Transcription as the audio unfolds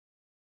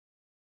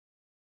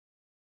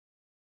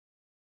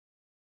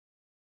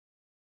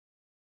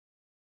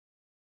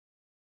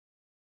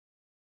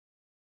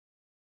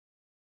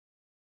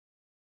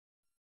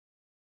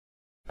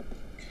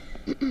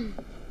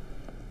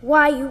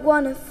Why you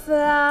wanna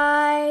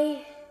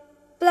fly,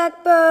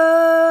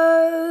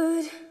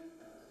 blackbird?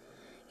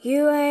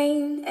 You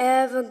ain't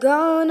ever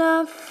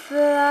gonna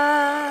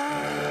fly.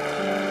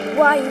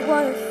 Why you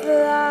wanna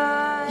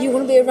fly? You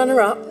wanna be a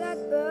runner-up?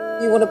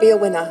 You wanna be a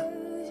winner?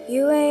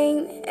 You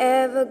ain't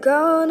ever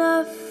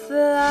gonna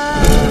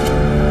fly.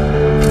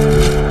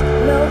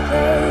 No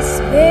place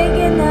big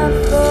enough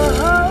for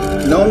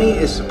home. Noni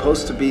is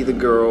supposed to be the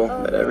girl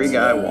that every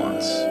guy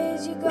wants.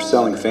 We're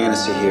selling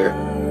fantasy here.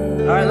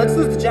 Alright, let's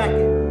lose the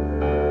jacket.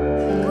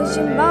 Cause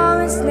your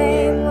mama's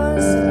name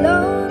was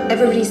Sloan.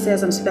 Everybody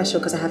says I'm special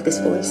because I have this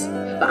voice.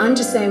 But I'm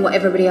just saying what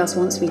everybody else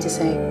wants me to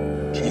say.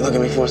 Can you look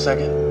at me for a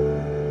second?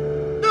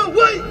 No,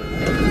 wait!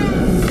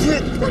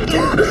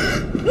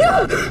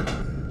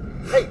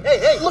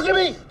 Hey, look at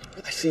me!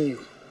 I see you.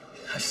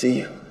 I see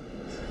you.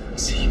 I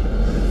see you.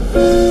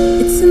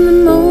 It's in the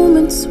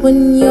moments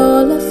when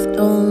you're left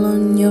all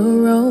on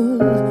your own.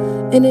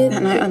 And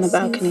That night on the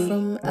balcony,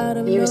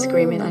 you were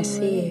screaming, I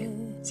see you.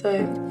 So,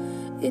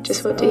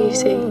 just what do you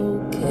see?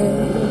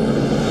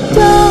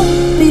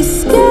 Don't be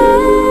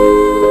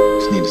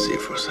scared. Just need to see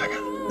it for a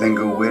second. Then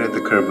go wait at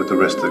the curb with the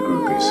rest of the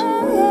groupies.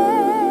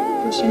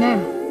 What's your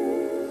name?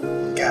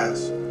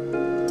 Gas.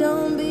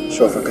 Don't be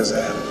Short for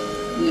Kazan.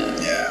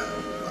 Yeah.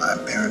 My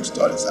parents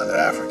thought it sounded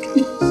African.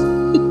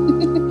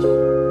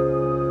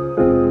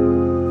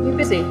 You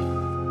busy?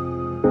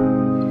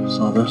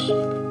 Saw this?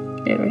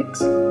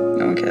 Lyrics.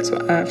 No one cares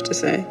what I have to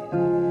say.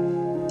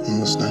 I'm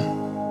listening.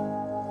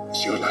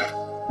 It's your life.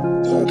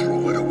 Don't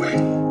throw it away.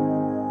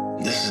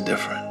 This is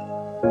different.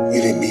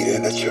 You didn't meet her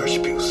in a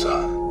church pew,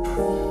 son.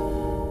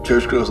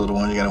 Church girls are the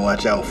ones you gotta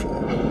watch out for.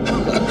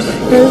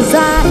 Cause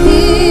I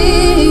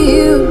hear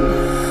you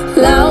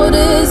loud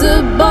as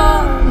a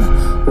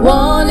bomb,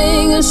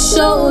 wanting a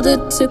shoulder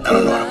to I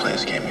don't know how to play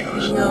this game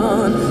yours.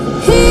 on.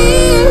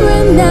 Here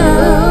and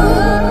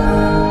now,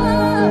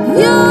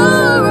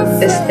 you're a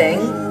This thing,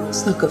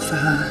 it's not good for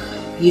her.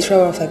 You throw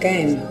her off her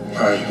game.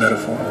 Alright,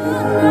 metaphor.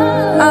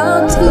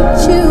 I'll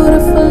teach you to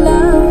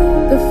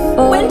fly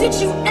before. When did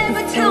you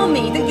ever tell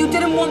me that you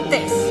didn't want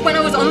this? When I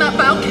was on that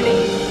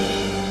balcony?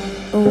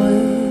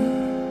 Away.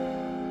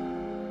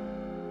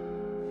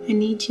 I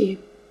need you.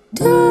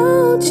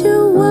 Don't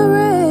you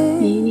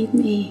worry. You need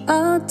me.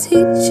 I'll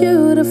teach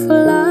you to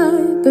fly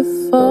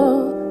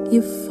before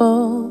you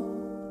fall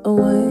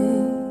away.